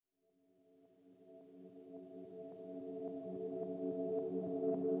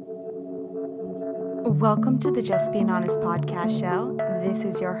Welcome to the Just Being Honest podcast show. This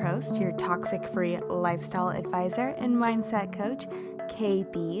is your host, your toxic-free lifestyle advisor and mindset coach,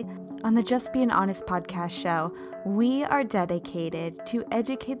 KB. On the Just Being Honest podcast show, we are dedicated to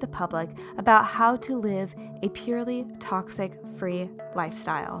educate the public about how to live a purely toxic-free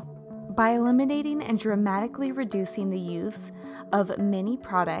lifestyle. By eliminating and dramatically reducing the use of many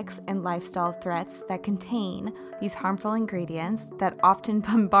products and lifestyle threats that contain these harmful ingredients that often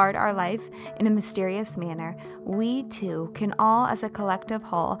bombard our life in a mysterious manner, we too can all as a collective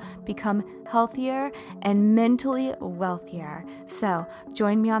whole become healthier and mentally wealthier. So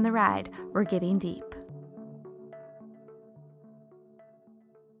join me on the ride. We're getting deep.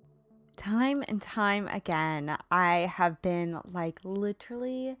 Time and time again, I have been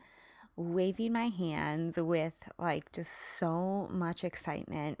literally waving my hands with just so much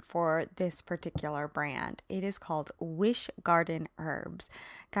excitement for this particular brand. It is called Wish Garden Herbs.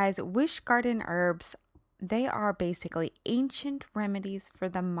 Guys, Wish Garden Herbs, they are basically ancient remedies for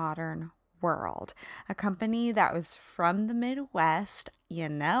the modern world. A company that was from the Midwest. You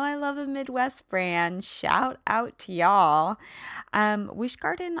know I love a Midwest brand. Shout out to y'all. Wish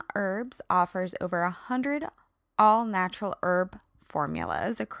Garden Herbs offers over 100 all-natural herb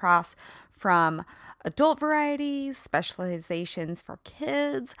formulas across from adult varieties, specializations for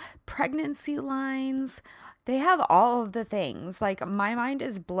kids, pregnancy lines. They have all of the things. My mind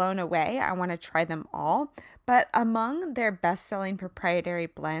is blown away. I want to try them all. But among their best-selling proprietary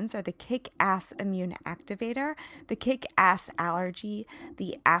blends are the Kick-Ass Immune Activator, the Kick-Ass Allergy,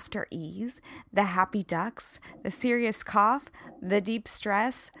 the After Ease, the Happy Ducks, the Serious Cough, the Deep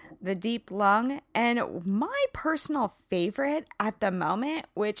Stress, the Deep Lung, and my personal favorite at the moment,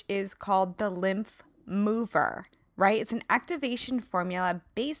 which is called the Lymph Mover. Right? It's an activation formula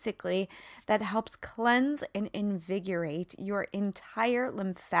basically that helps cleanse and invigorate your entire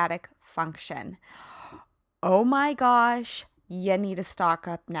lymphatic function. Oh my gosh, you need to stock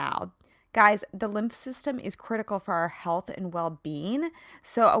up now. Guys, the lymph system is critical for our health and well-being.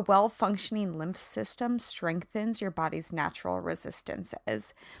 So a well-functioning lymph system strengthens your body's natural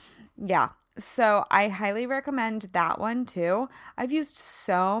resistances. Yeah. So I highly recommend that one too. I've used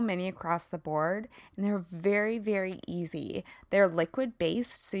so many across the board and they're very, very easy. They're liquid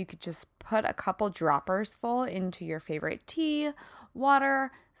based, so you could just put a couple droppers full into your favorite tea,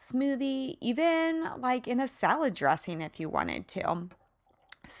 water, smoothie, even in a salad dressing if you wanted to.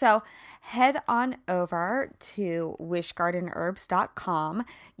 So head on over to wishgardenherbs.com.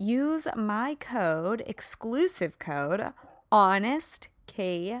 Use my exclusive code, HONESTKB,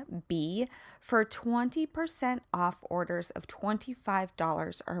 for 20% off orders of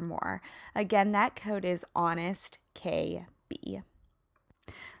 $25 or more. Again, that code is HONESTKB.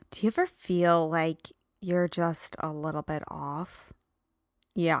 Do you ever feel like you're just a little bit off?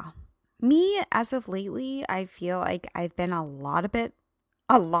 Yeah. Me, as of lately, I feel like I've been a lot of bit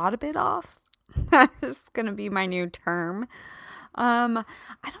off. That's just going to be my new term. I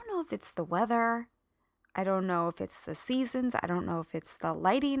don't know if it's the weather. I don't know if it's the seasons. I don't know if it's the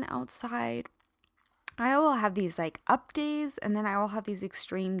lighting outside. I will have these up days and then I will have these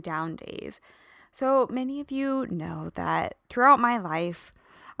extreme down days. So many of you know that throughout my life,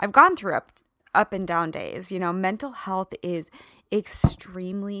 I've gone through up and down days. Mental health is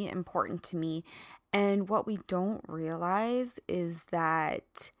extremely important to me. And what we don't realize is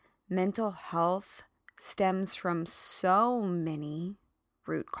that mental health stems from so many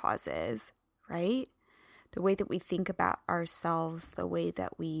root causes, right? The way that we think about ourselves, the way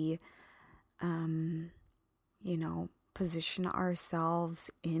that we, position ourselves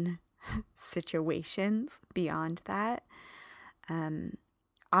in situations beyond that.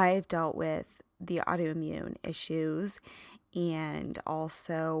 I've dealt with the autoimmune issues and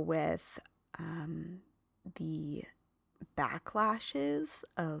also with the backlashes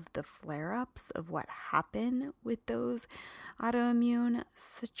of the flare-ups of what happened with those autoimmune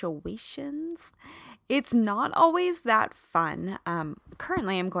situations. It's not always that fun.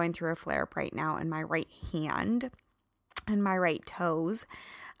 Currently, I'm going through a flare-up right now in my right hand and my right toes.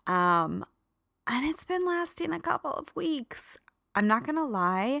 And it's been lasting a couple of weeks. I'm not going to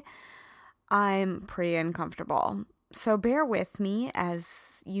lie. I'm pretty uncomfortable. So bear with me.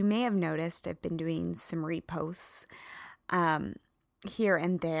 As you may have noticed, I've been doing some reposts here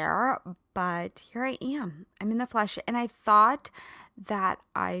and there, but here I am. I'm in the flesh, and I thought that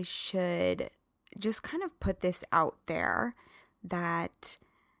I should just kind of put this out there that,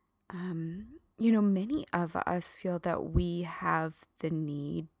 many of us feel that we have the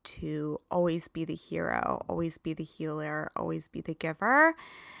need to always be the hero, always be the healer, always be the giver.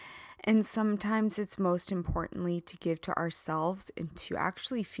 And sometimes it's most importantly to give to ourselves and to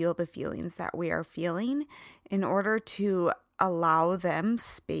actually feel the feelings that we are feeling in order to allow them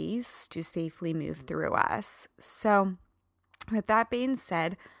space to safely move through us. So, with that being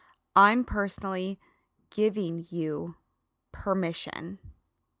said, I'm personally giving you permission.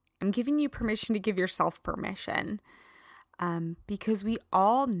 I'm giving you permission to give yourself permission. Because we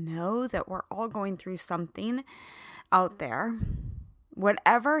all know that we're all going through something out there.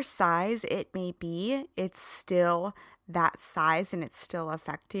 Whatever size it may be, it's still that size and it's still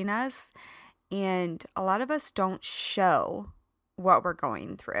affecting us. And a lot of us don't show what we're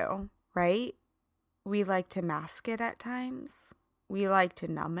going through, right? We like to mask it at times. We like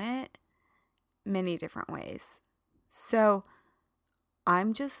to numb it many different ways. So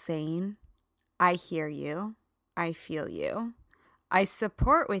I'm just saying, I hear you. I feel you. I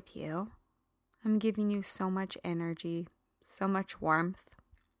support with you. I'm giving you so much energy, so much warmth,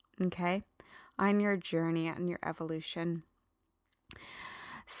 okay, on your journey, on your evolution.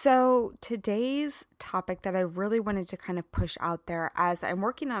 So today's topic that I really wanted to kind of push out there as I'm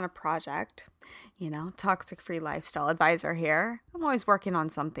working on a project, toxic-free lifestyle advisor here. I'm always working on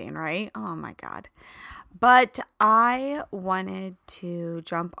something, right? Oh my God. But I wanted to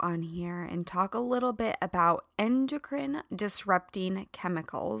jump on here and talk a little bit about endocrine disrupting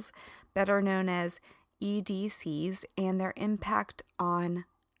chemicals, better known as EDCs, and their impact on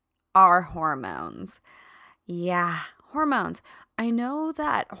our hormones. Yeah, hormones. I know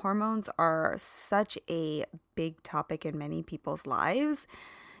that hormones are such a big topic in many people's lives.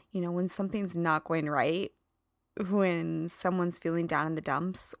 When something's not going right, when someone's feeling down in the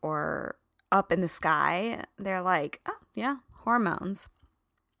dumps or up in the sky, they're like, oh yeah, hormones.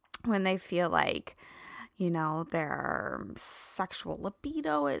 When they feel like, their sexual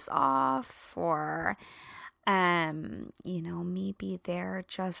libido is off, or, maybe they're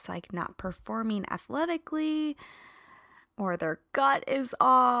just like not performing athletically, or their gut is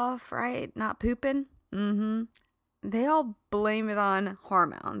off, right? Not pooping. They all blame it on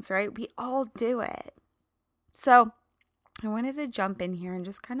hormones, right? We all do it. So I wanted to jump in here and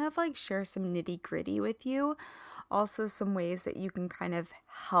just kind of like share some nitty gritty with you. Also some ways that you can kind of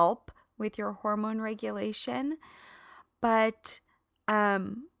help with your hormone regulation. But I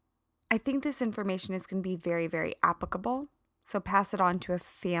think this information is going to be very, very applicable. So pass it on to a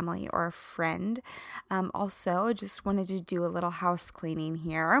family or a friend. Also, I just wanted to do a little house cleaning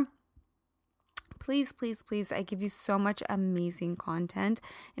here. Please, please, please, I give you so much amazing content,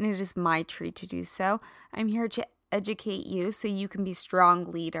 and it is my treat to do so. I'm here to educate you so you can be strong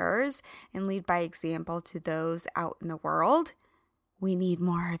leaders and lead by example to those out in the world. We need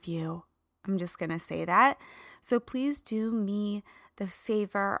more of you. I'm just going to say that. So please do me the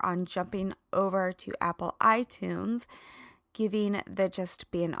favor on jumping over to Apple iTunes, giving the Just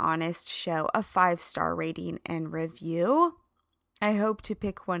Being Honest show a 5-star rating and review. I hope to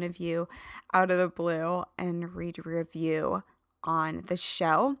pick one of you out of the blue and read a review on the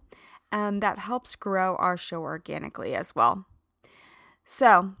show. That helps grow our show organically as well.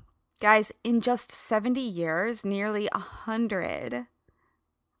 So, guys, in just 70 years, nearly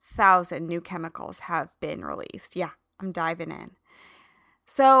 100,000 new chemicals have been released. Yeah, I'm diving in.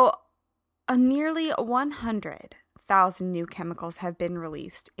 So, nearly 100,000 new chemicals have been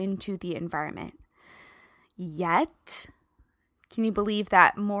released into the environment. Yet, can you believe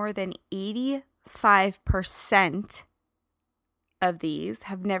that more than 85% of these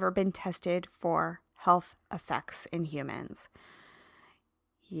have never been tested for health effects in humans?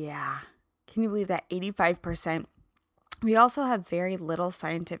 Yeah. Can you believe that 85%? We also have very little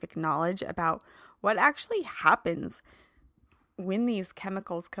scientific knowledge about what actually happens when these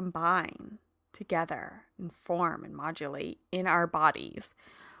chemicals combine together and form and modulate in our bodies.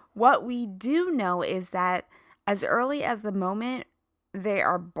 What we do know is that as early as the moment they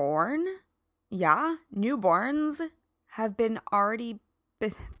are born, newborns have been already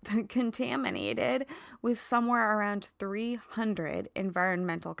contaminated with somewhere around 300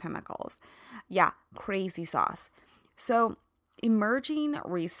 environmental chemicals. Yeah, crazy sauce. So emerging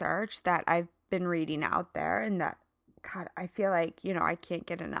research that I've been reading out there and that, God, I feel like, I can't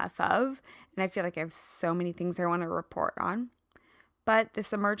get enough of, and I feel like I have so many things I want to report on. But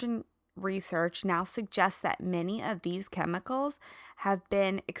this emerging research now suggests that many of these chemicals have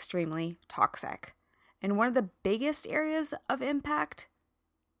been extremely toxic. And one of the biggest areas of impact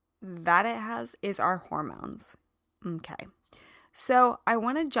that it has is our hormones. Okay. So I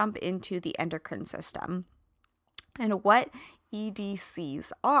want to jump into the endocrine system and what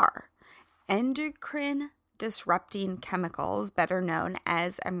EDCs are. Endocrine disrupting chemicals, better known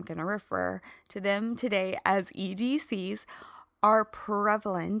as, I'm going to refer to them today as EDCs, are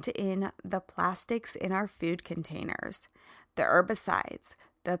prevalent in the plastics in our food containers, the herbicides,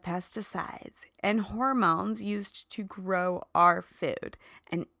 the pesticides, and hormones used to grow our food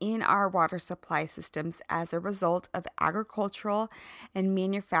and in our water supply systems as a result of agricultural and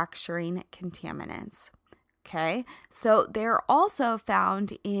manufacturing contaminants. Okay, so they're also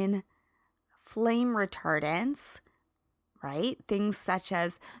found in flame retardants, right? Things such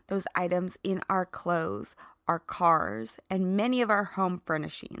as those items in our clothes, our cars, and many of our home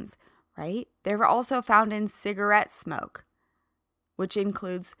furnishings, right? They're also found in cigarette smoke, which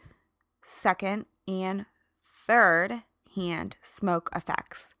includes second and third hand smoke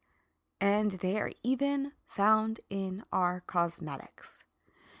effects. And they are even found in our cosmetics.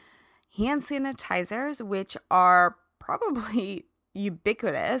 Hand sanitizers, which are probably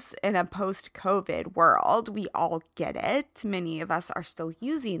ubiquitous in a post-COVID world. We all get it. Many of us are still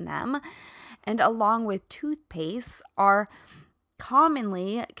using them. And along with toothpaste are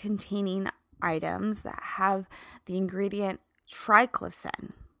commonly containing items that have the ingredient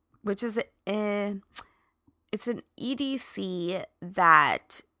triclosan, which is it's an EDC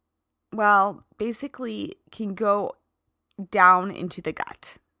that, well, basically can go down into the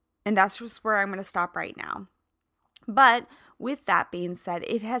gut. And that's just where I'm going to stop right now. But with that being said,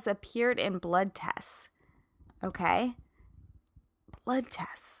 it has appeared in blood tests. Okay? Blood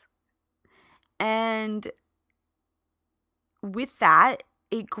tests. And with that,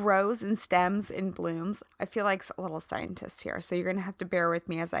 it grows and stems and blooms. I feel like a little scientist here, so you're going to have to bear with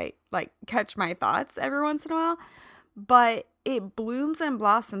me as I catch my thoughts every once in a while. But it blooms and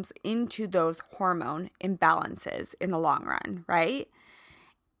blossoms into those hormone imbalances in the long run, right?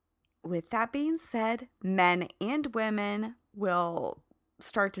 With that being said, men and women will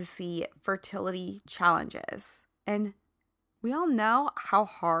start to see fertility challenges. And we all know how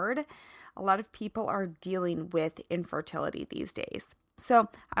hard a lot of people are dealing with infertility these days. So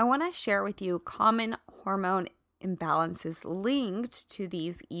I want to share with you common hormone imbalances linked to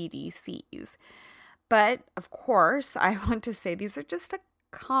these EDCs. But of course, I want to say these are just a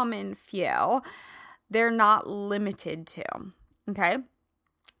common few. They're not limited to, okay?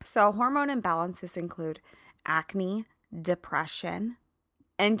 So hormone imbalances include acne, depression,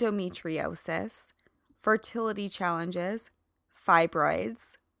 endometriosis, fertility challenges,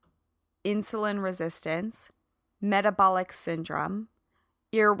 fibroids, insulin resistance, metabolic syndrome,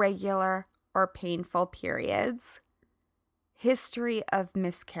 irregular or painful periods, history of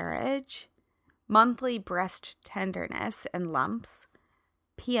miscarriage, monthly breast tenderness and lumps,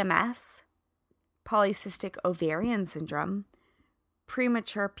 PMS, polycystic ovarian syndrome,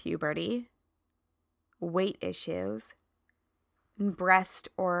 premature puberty, weight issues, and breast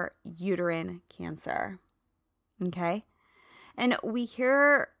or uterine cancer. Okay? And we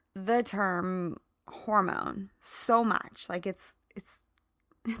hear the term hormone so much. Like it's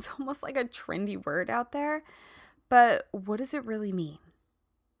almost like a trendy word out there. But what does it really mean?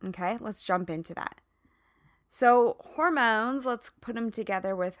 Okay, let's jump into that. So hormones, let's put them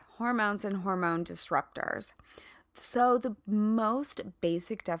together with hormones and hormone disruptors. So the most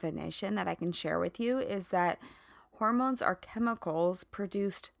basic definition that I can share with you is that hormones are chemicals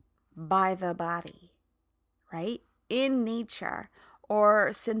produced by the body, right? In nature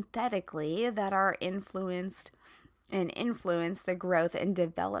or synthetically that are influence the growth and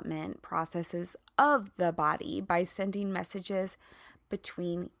development processes of the body by sending messages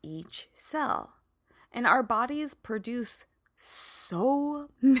between each cell. And our bodies produce so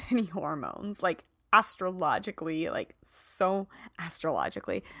many hormones, astrologically.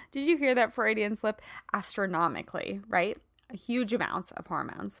 Did you hear that Freudian slip? Astronomically, right? Huge amounts of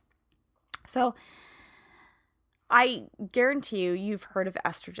hormones. So I guarantee you've heard of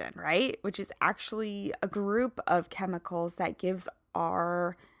estrogen, right? Which is actually a group of chemicals that gives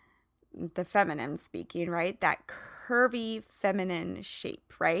the feminine speaking, right? That curvy feminine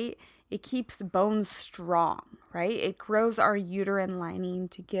shape, right? It keeps bones strong, right? It grows our uterine lining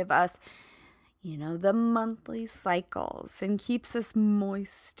to give us, the monthly cycles and keeps us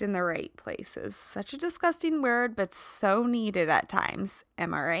moist in the right places. Such a disgusting word, but so needed at times.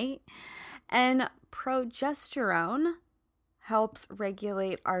 Am I right? And progesterone helps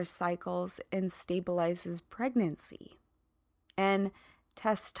regulate our cycles and stabilizes pregnancy. And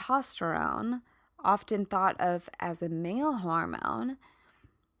testosterone, often thought of as a male hormone,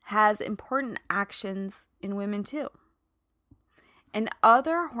 has important actions in women too. And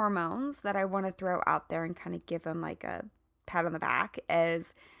other hormones that I want to throw out there and kind of give them like a pat on the back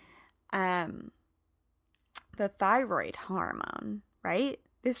is the thyroid hormone, right?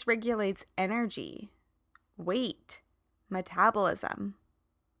 This regulates energy, weight, metabolism,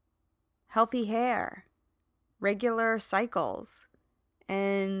 healthy hair, regular cycles,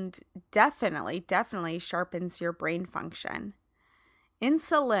 and definitely sharpens your brain function.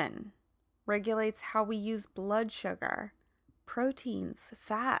 Insulin regulates how we use blood sugar, proteins,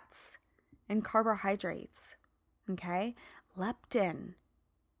 fats, and carbohydrates. Okay? Leptin,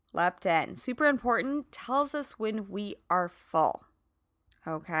 super important, tells us when we are full.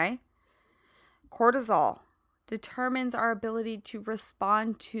 Okay? Cortisol determines our ability to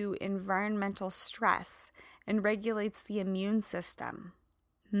respond to environmental stress and regulates the immune system.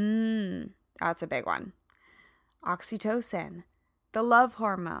 That's a big one. Oxytocin, the love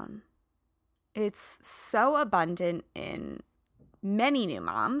hormone. It's so abundant in many new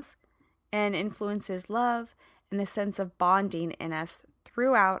moms and influences love and the sense of bonding in us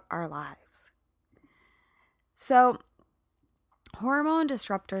throughout our lives. So, hormone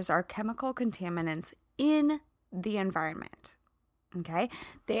disruptors are chemical contaminants in the environment. Okay?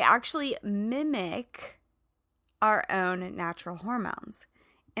 They actually mimic our own natural hormones.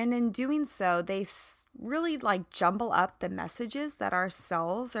 And in doing so, they really jumble up the messages that our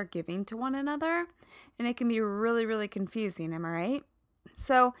cells are giving to one another. And it can be really confusing, am I right?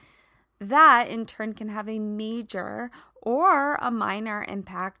 So that in turn can have a major or a minor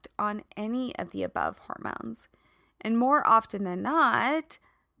impact on any of the above hormones. And more often than not,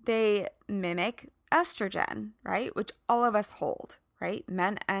 they mimic estrogen, right? Which all of us hold, right?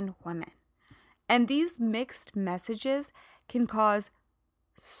 Men and women. And these mixed messages can cause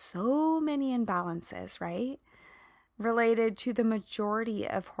so many imbalances, right? Related to the majority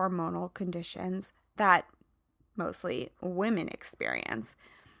of hormonal conditions that mostly women experience.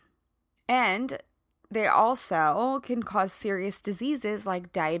 And they also can cause serious diseases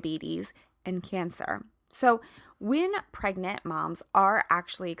like diabetes and cancer. So when pregnant moms are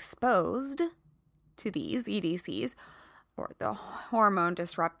actually exposed to these EDCs, or the hormone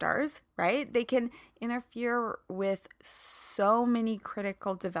disruptors, right? They can interfere with so many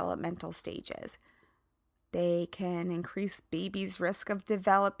critical developmental stages. They can increase baby's risk of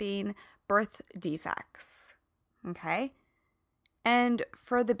developing birth defects, okay? And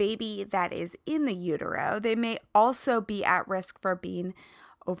for the baby that is in the utero, they may also be at risk for being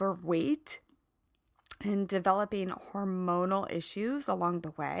overweight and developing hormonal issues along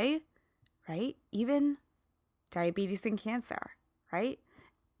the way, right? Even diabetes and cancer, right?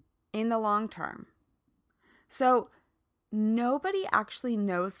 In the long term. So nobody actually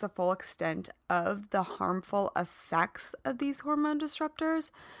knows the full extent of the harmful effects of these hormone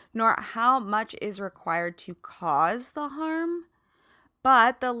disruptors, nor how much is required to cause the harm.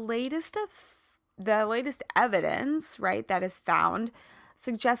 But the latest evidence, right, that is found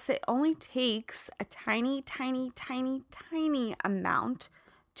suggests it only takes a tiny amount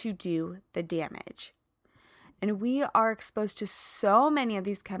to do the damage. And we are exposed to so many of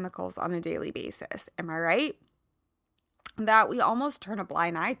these chemicals on a daily basis. Am I right? That we almost turn a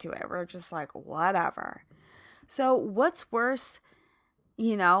blind eye to it. We're just like, whatever. So what's worse,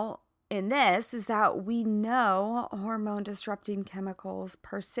 in this is that we know hormone disrupting chemicals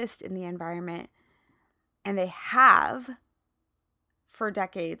persist in the environment, and they have for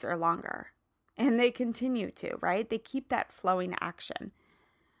decades or longer. And they continue to, right? They keep that flowing action.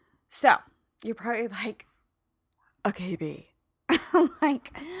 So you're probably like, okay, B.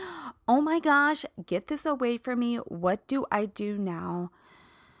 Like, oh my gosh, get this away from me. What do I do now?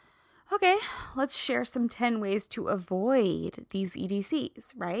 Okay, let's share some 10 ways to avoid these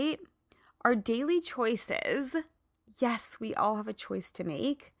EDCs, right? Our daily choices, yes, we all have a choice to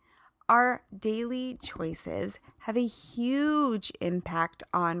make. Our daily choices have a huge impact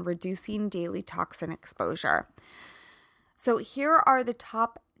on reducing daily toxin exposure. So here are the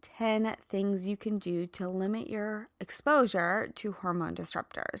top 10 things you can do to limit your exposure to hormone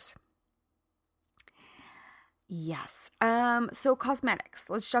disruptors. Yes. So cosmetics.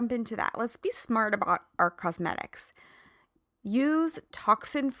 Let's jump into that. Let's be smart about our cosmetics. Use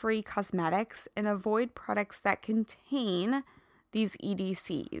toxin-free cosmetics and avoid products that contain these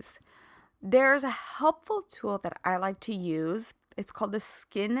EDCs. There's a helpful tool that I like to use. It's called the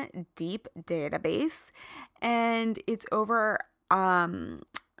Skin Deep Database, and it's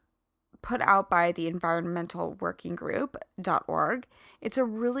put out by the Environmental Working Group.org. It's a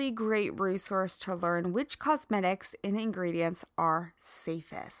really great resource to learn which cosmetics and ingredients are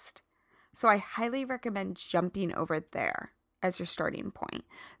safest. So I highly recommend jumping over there as your starting point.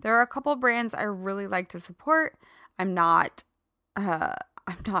 There are a couple brands I really like to support. I'm not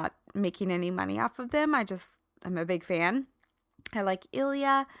making any money off of them. I'm a big fan. I like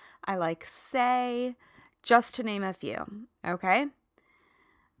Ilia. I like Saie, just to name a few. Okay.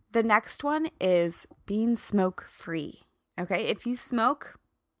 The next one is being smoke-free, okay? If you smoke,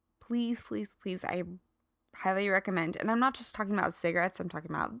 please, I highly recommend. And I'm not just talking about cigarettes, I'm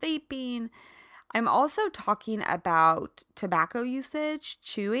talking about vaping. I'm also talking about tobacco usage,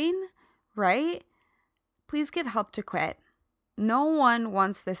 chewing, right? Please get help to quit. No one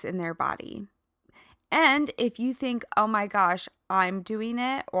wants this in their body. And if you think, oh my gosh, I'm doing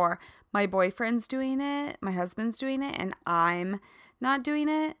it, or my boyfriend's doing it, my husband's doing it, and I'm not doing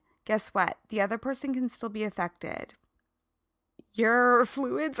it, guess what? The other person can still be affected. Your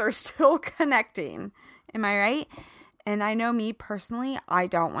fluids are still connecting. Am I right? And I know me personally, I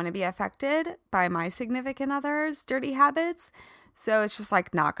don't want to be affected by my significant other's dirty habits. So it's just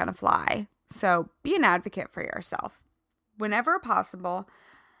like not going to fly. So be an advocate for yourself. Whenever possible,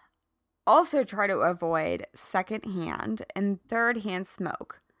 also try to avoid secondhand and third-hand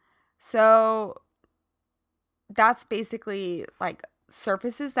smoke. So that's basically like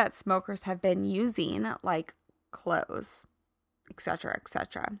surfaces that smokers have been using, like clothes, etc.,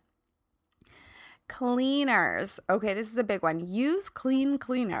 etc. Cleaners. Okay, this is a big one. Use clean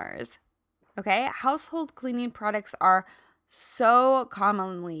cleaners. Okay, household cleaning products are so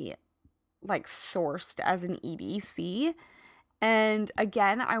commonly like sourced as an EDC. And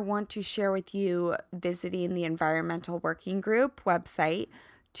again, I want to share with you visiting the Environmental Working Group website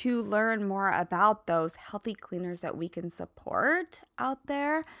to learn more about those healthy cleaners that we can support out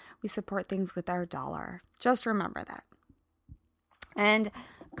there. We support things with our dollar. Just remember that. And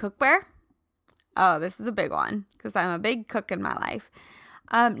cookware. Oh, this is a big one because I'm a big cook in my life.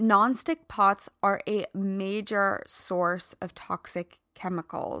 Non-stick pots are a major source of toxic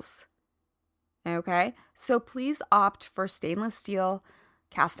chemicals. Okay, so please opt for stainless steel,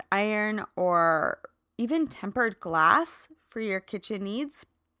 cast iron, or even tempered glass for your kitchen needs.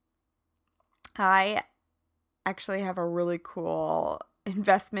 I actually have a really cool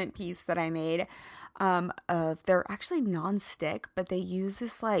investment piece that I made they're actually non-stick, but they use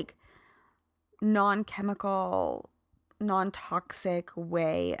this like non-chemical, non-toxic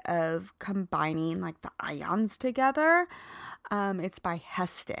way of combining like the ions together. It's by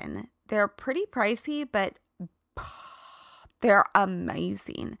Heston. They're pretty pricey, but they're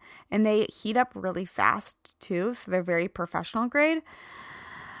amazing. And they heat up really fast too, so they're very professional grade.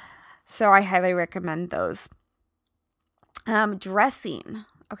 So I highly recommend those. Dressing.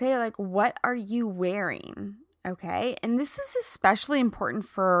 Okay, like what are you wearing? Okay, and this is especially important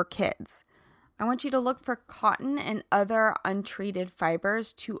for kids. I want you to look for cotton and other untreated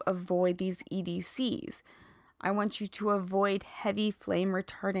fibers to avoid these EDCs. I want you to avoid heavy flame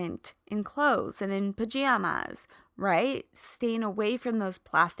retardant in clothes and in pajamas, right? Staying away from those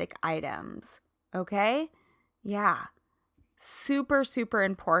plastic items, okay? Yeah, super, super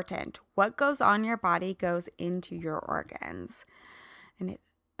important. What goes on your body goes into your organs, and it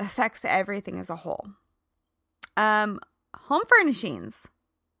affects everything as a whole. Home furnishings.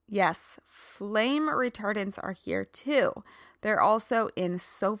 Yes, flame retardants are here too. They're also in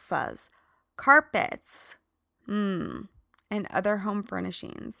sofas, carpets, and other home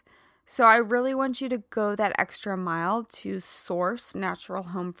furnishings. So I really want you to go that extra mile to source natural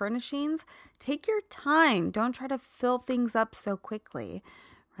home furnishings. Take your time. Don't try to fill things up so quickly,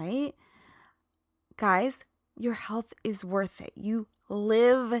 right? Guys, your health is worth it. You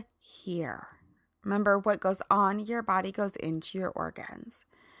live here. Remember, what goes on your body goes into your organs.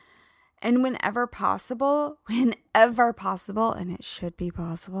 And whenever possible, and it should be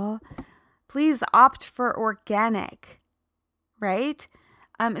possible, please opt for organic, right?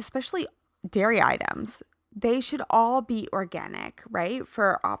 Especially dairy items. They should all be organic, right?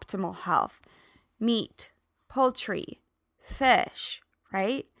 For optimal health. Meat, poultry, fish,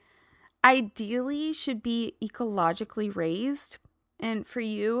 right? Ideally should be ecologically raised. And for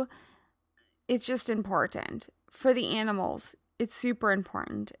you, it's just important. For the animals, it's super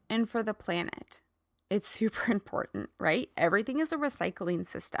important. And for the planet, it's super important, right? Everything is a recycling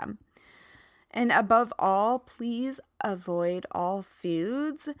system. And above all, please avoid all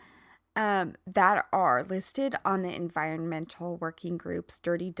foods that are listed on the Environmental Working Group's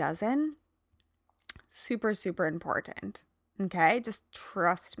Dirty Dozen. Super, super important. Okay? Just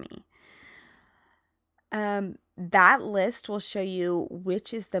trust me. That list will show you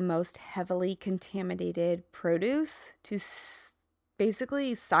which is the most heavily contaminated produce to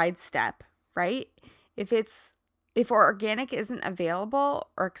basically sidestep, right? If organic isn't available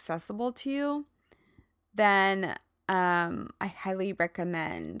or accessible to you, then I highly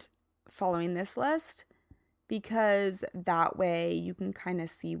recommend following this list, because that way you can kind of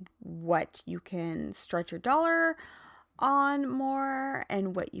see what you can stretch your dollar on more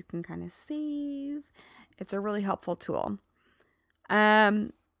and what you can kind of save. It's a really helpful tool.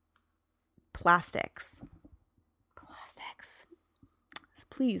 Plastics.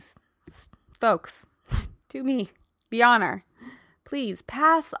 Please, folks, Do me the honor. Please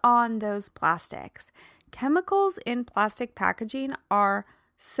pass on those plastics. Chemicals in plastic packaging are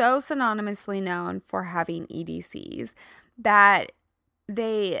so synonymously known for having EDCs that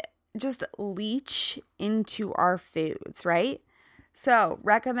they just leach into our foods, right? So,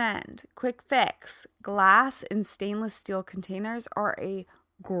 recommend, quick fix, glass and stainless steel containers are a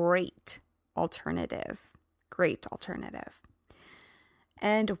great alternative. Great alternative.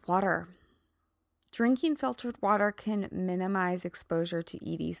 And water. Drinking filtered water can minimize exposure to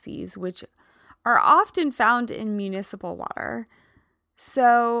EDCs, which are often found in municipal water.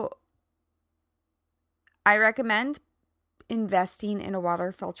 So, I recommend investing in a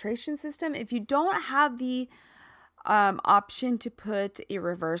water filtration system. If you don't have the option to put a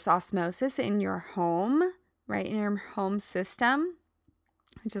reverse osmosis in your home, right, in your home system,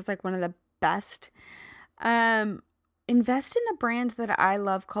 which is like one of the best, invest in a brand that I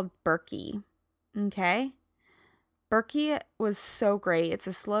love called Berkey. Okay, Berkey was so great. It's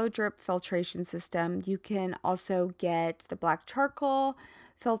a slow drip filtration system. You can also get the black charcoal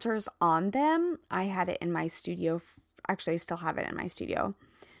filters on them. I had it in my studio. Actually, I still have it in my studio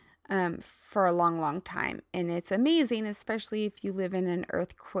for a long, long time. And it's amazing, especially if you live in an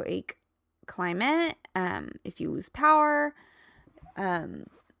earthquake climate. If you lose power,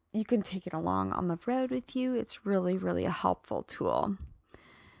 you can take it along on the road with you. It's really, really a helpful tool.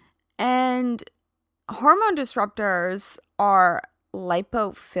 And hormone disruptors are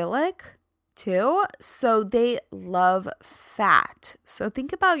lipophilic too, so they love fat. So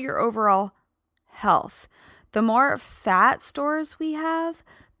think about your overall health. The more fat stores we have,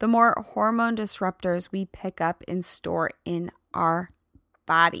 the more hormone disruptors we pick up and store in our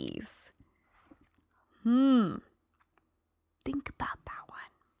bodies. Think about that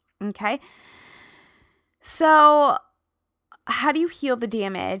one. Okay. So, how do you heal the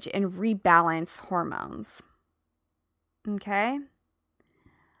damage and rebalance hormones? Okay.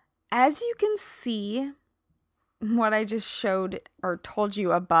 As you can see, what I just showed or told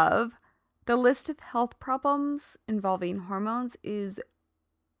you above, the list of health problems involving hormones is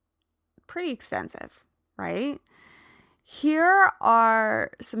pretty extensive, right? Here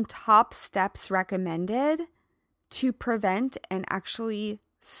are some top steps recommended to prevent and actually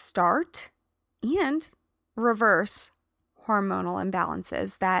start and reverse hormonal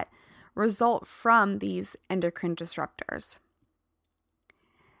imbalances that result from these endocrine disruptors.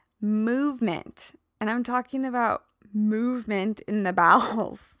 Movement, and I'm talking about movement in the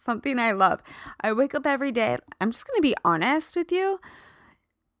bowels, something I love. I wake up every day. I'm just going to be honest with you.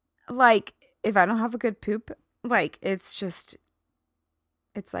 Like, if I don't have a good poop, like, it's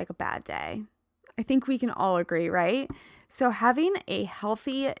like a bad day. I think we can all agree, right? So having a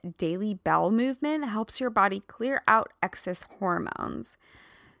healthy daily bowel movement helps your body clear out excess hormones.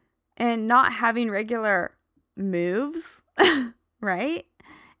 And not having regular moves, right?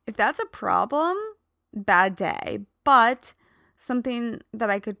 If that's a problem, bad day. But something that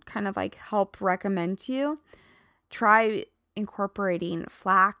I could kind of like help recommend to you, try incorporating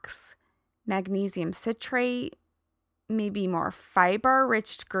flax, magnesium citrate, maybe more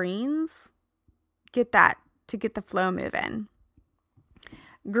fiber-rich greens. Get that to get the flow moving.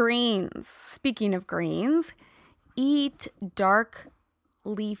 Greens. Speaking of greens, eat dark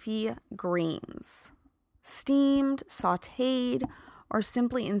leafy greens. Steamed, sauteed, or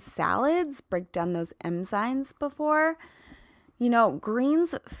simply in salads. Break down those enzymes before. You know,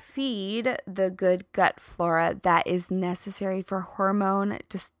 greens feed the good gut flora that is necessary for hormone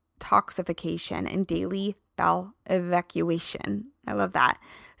detoxification and daily bowel evacuation. I love that.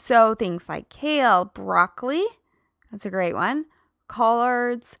 So things like kale, broccoli, that's a great one.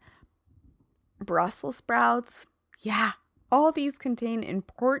 Collards, Brussels sprouts. Yeah, all these contain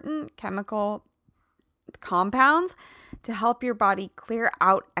important chemical compounds to help your body clear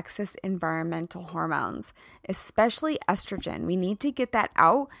out excess environmental hormones, especially estrogen. We need to get that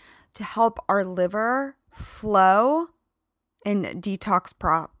out to help our liver flow and detox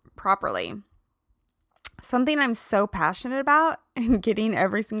properly. Something I'm so passionate about and getting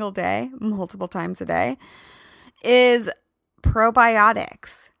every single day, multiple times a day, is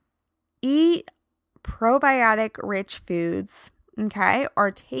probiotics. Eat probiotic-rich foods, okay?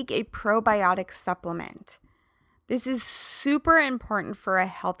 Or take a probiotic supplement. This is super important for a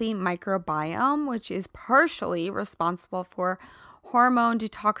healthy microbiome, which is partially responsible for hormone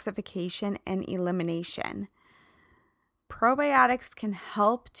detoxification and elimination. Probiotics can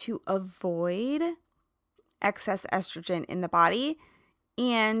help to avoid excess estrogen in the body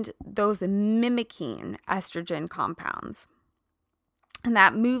and those mimicking estrogen compounds. And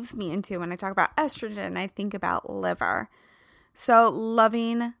that moves me into, when I talk about estrogen, I think about liver. So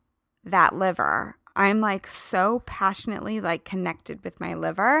loving that liver. I'm like so passionately like connected with my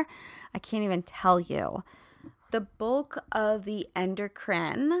liver. I can't even tell you. The bulk of the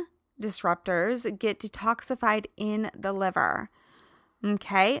endocrine disruptors get detoxified in the liver.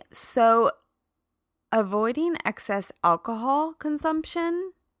 Okay, so avoiding excess alcohol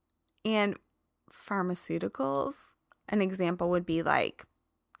consumption and pharmaceuticals, an example would be like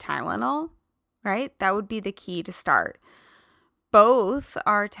Tylenol, right? That would be the key to start. Both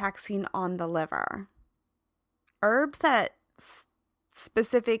are taxing on the liver. Herbs that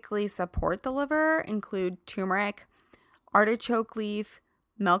specifically support the liver include turmeric, artichoke leaf,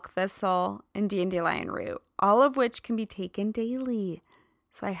 milk thistle, and dandelion root, all of which can be taken daily.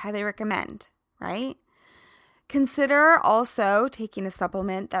 So I highly recommend, right? Consider also taking a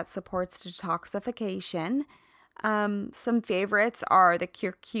supplement that supports detoxification. Some favorites are the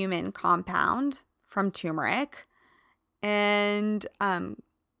curcumin compound from turmeric and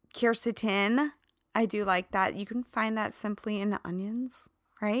quercetin. I do like that. You can find that simply in onions,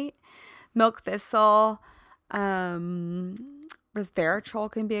 right? Milk thistle, resveratrol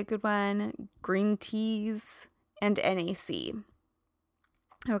can be a good one, green teas, and NAC.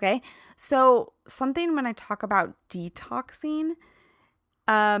 Okay, so something when I talk about detoxing,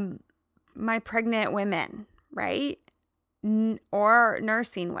 my pregnant women, right? Or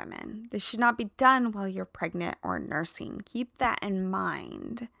nursing women. This should not be done while you're pregnant or nursing. Keep that in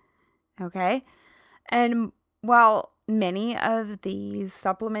mind. Okay? And while many of these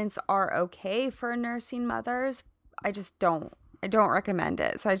supplements are okay for nursing mothers, I don't recommend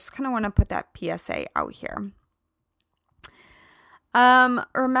it. So I just kind of want to put that PSA out here.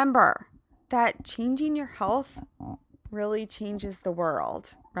 Remember that changing your health really changes the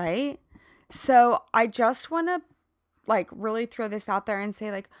world, right? So I just want to like really throw this out there and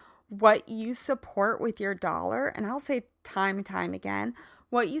say like what you support with your dollar, and I'll say time and time again,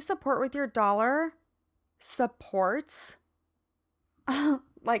 what you support with your dollar supports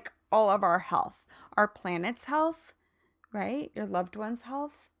like all of our health, our planet's health, right? Your loved one's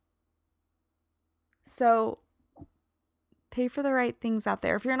health. So pay for the right things out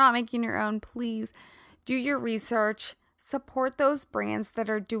there. If you're not making your own, please do your research. Support those brands that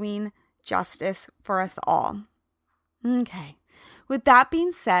are doing justice for us all. Okay. With that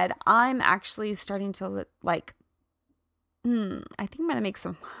being said, I'm actually starting to like, I think I'm going to make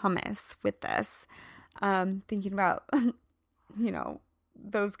some hummus with this. Thinking about,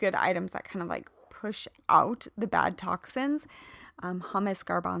 those good items that kind of like push out the bad toxins. Hummus,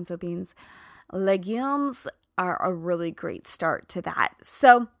 garbanzo beans, legumes are a really great start to that.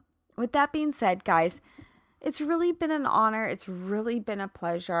 So with that being said, guys, it's really been an honor. It's really been a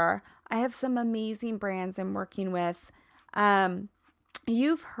pleasure. I have some amazing brands I'm working with.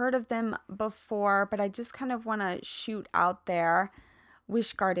 You've heard of them before, but I just kind of want to shoot out there.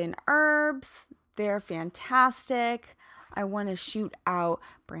 Wish Garden Herbs, they're fantastic. I want to shoot out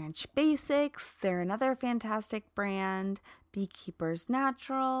Branch Basics. They're another fantastic brand. Beekeepers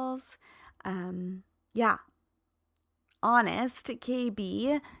Naturals. Honest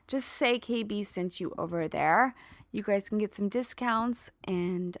KB. Just say KB sent you over there. You guys can get some discounts,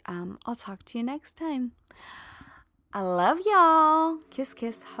 and I'll talk to you next time. I love y'all. Kiss,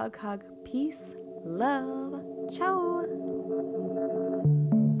 kiss, hug, hug. Peace, love. Ciao.